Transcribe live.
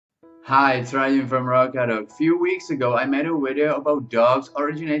Hi, it's Ryan from Rockadog. A few weeks ago, I made a video about dogs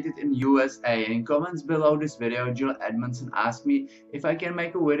originated in USA. In comments below this video, Jill Edmondson asked me if I can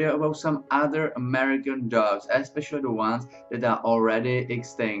make a video about some other American dogs, especially the ones that are already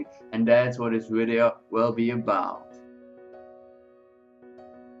extinct. And that's what this video will be about.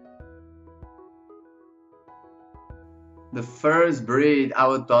 The first breed I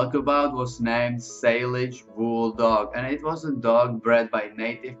would talk about was named Salish Bulldog, and it was a dog bred by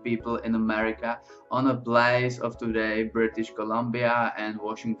native people in America on a place of today British Columbia and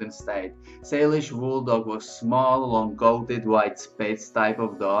Washington State. Salish Bulldog was small, long-coated, white Spitz type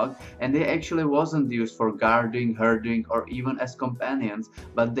of dog, and they actually wasn't used for guarding, herding, or even as companions,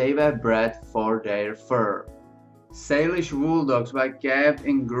 but they were bred for their fur. Salish bulldogs were kept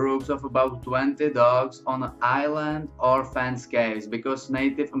in groups of about 20 dogs on an island or fenced caves because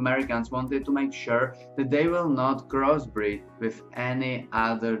Native Americans wanted to make sure that they will not crossbreed with any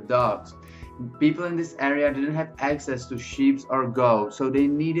other dogs. People in this area didn't have access to sheep or goats, so they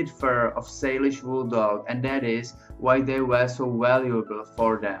needed fur of Salish bulldog, and that is why they were so valuable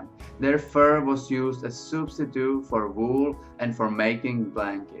for them. Their fur was used as substitute for wool and for making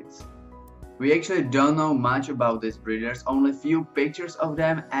blankets. We actually don't know much about these breeders, only few pictures of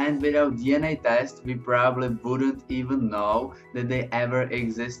them, and without DNA tests we probably wouldn't even know that they ever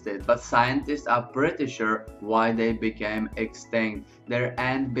existed. But scientists are pretty sure why they became extinct. Their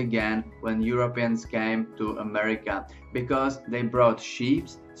end began when Europeans came to America, because they brought sheep,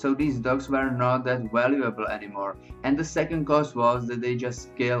 so these dogs were not that valuable anymore. And the second cause was that they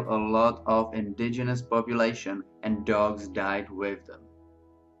just killed a lot of indigenous population and dogs died with them.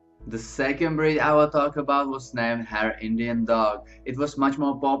 The second breed I will talk about was named Hare Indian Dog. It was much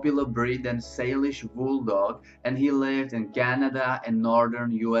more popular breed than Salish Bulldog, and he lived in Canada and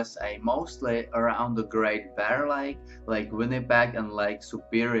northern USA, mostly around the Great Bear Lake, Lake Winnipeg and Lake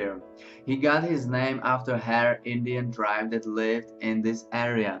Superior. He got his name after Hare Indian tribe that lived in this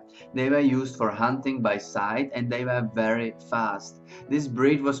area. They were used for hunting by sight and they were very fast. This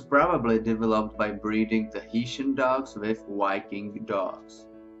breed was probably developed by breeding Tahitian dogs with Viking dogs.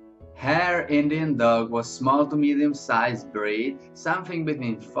 Hare Indian Dog was small to medium-sized breed, something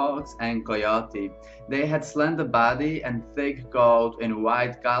between fox and coyote. They had slender body and thick coat in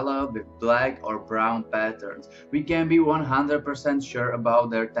white color with black or brown patterns. We can be 100% sure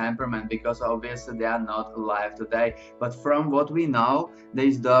about their temperament because obviously they are not alive today, but from what we know,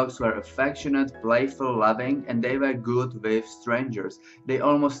 these dogs were affectionate, playful, loving, and they were good with strangers. They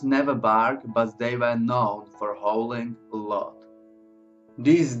almost never bark, but they were known for howling a lot.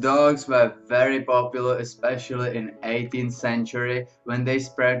 These dogs were very popular, especially in 18th century when they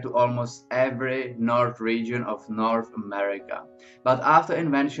spread to almost every north region of North America. But after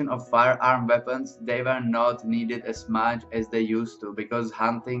invention of firearm weapons, they were not needed as much as they used to because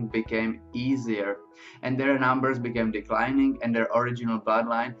hunting became easier and their numbers became declining and their original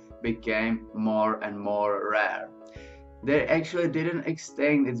bloodline became more and more rare. They actually didn't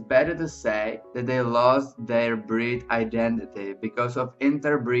extinct, it's better to say that they lost their breed identity because of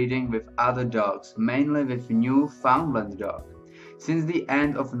interbreeding with other dogs, mainly with Newfoundland dog. Since the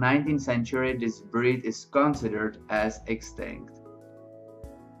end of 19th century, this breed is considered as extinct.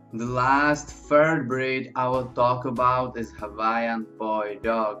 The last third breed I will talk about is Hawaiian Poi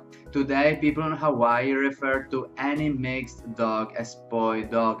Dog. Today, people in Hawaii refer to any mixed dog as Poi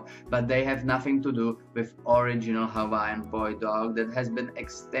Dog, but they have nothing to do with original Hawaiian Poi Dog that has been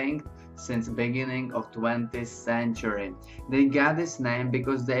extinct since beginning of 20th century. They got this name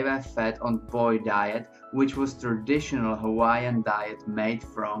because they were fed on poi diet, which was traditional Hawaiian diet made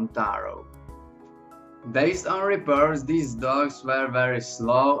from taro. Based on reports, these dogs were very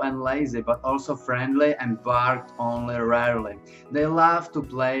slow and lazy, but also friendly and barked only rarely. They loved to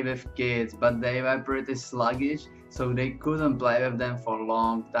play with kids, but they were pretty sluggish, so they couldn't play with them for a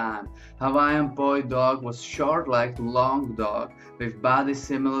long time. Hawaiian Poi Dog was short-legged, long dog with body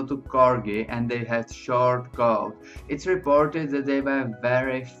similar to Corgi, and they had short coat. It's reported that they were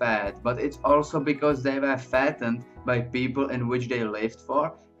very fat, but it's also because they were fattened by people in which they lived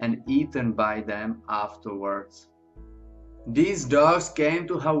for and eaten by them afterwards. These dogs came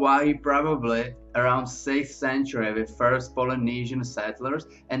to Hawaii probably around 6th century with first Polynesian settlers,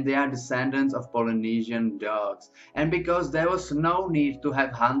 and they are descendants of Polynesian dogs. And because there was no need to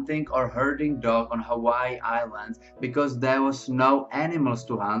have hunting or herding dog on Hawaii Islands, because there was no animals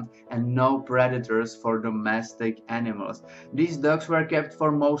to hunt and no predators for domestic animals, these dogs were kept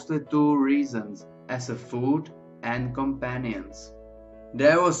for mostly two reasons: as a food and companions.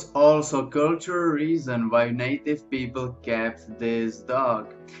 There was also cultural reason why native people kept this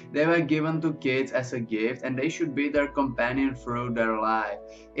dog. They were given to kids as a gift and they should be their companion through their life.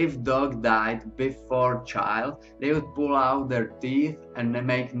 If dog died before child, they would pull out their teeth and they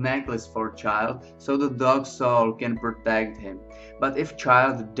make necklace for child so the dog's soul can protect him. But if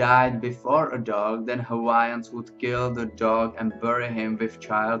child died before a dog, then Hawaiians would kill the dog and bury him with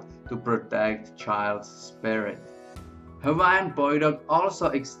child to protect child's spirit. Hawaiian Poi Dog also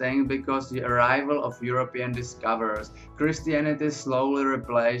extinct because the arrival of European discoverers. Christianity slowly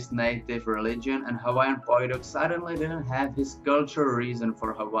replaced native religion and Hawaiian Poi Dog suddenly didn't have his cultural reason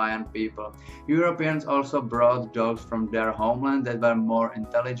for Hawaiian people. Europeans also brought dogs from their homeland that were more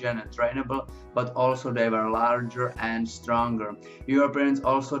intelligent and trainable, but also they were larger and stronger. Europeans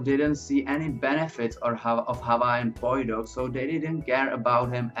also didn't see any benefits of Hawaiian Poi Dog, so they didn't care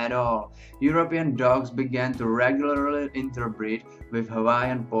about him at all. European dogs began to regularly interbreed with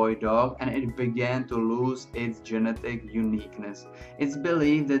Hawaiian Poi Dog and it began to lose its genetic uniqueness. It's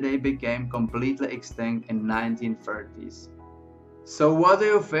believed that they became completely extinct in 1930s. So what do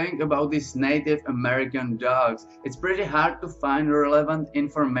you think about these Native American dogs? It's pretty hard to find relevant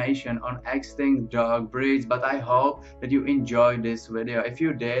information on extinct dog breeds, but I hope that you enjoyed this video. If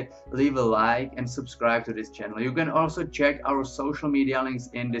you did, leave a like and subscribe to this channel. You can also check our social media links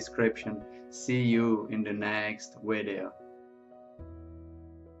in description. See you in the next video.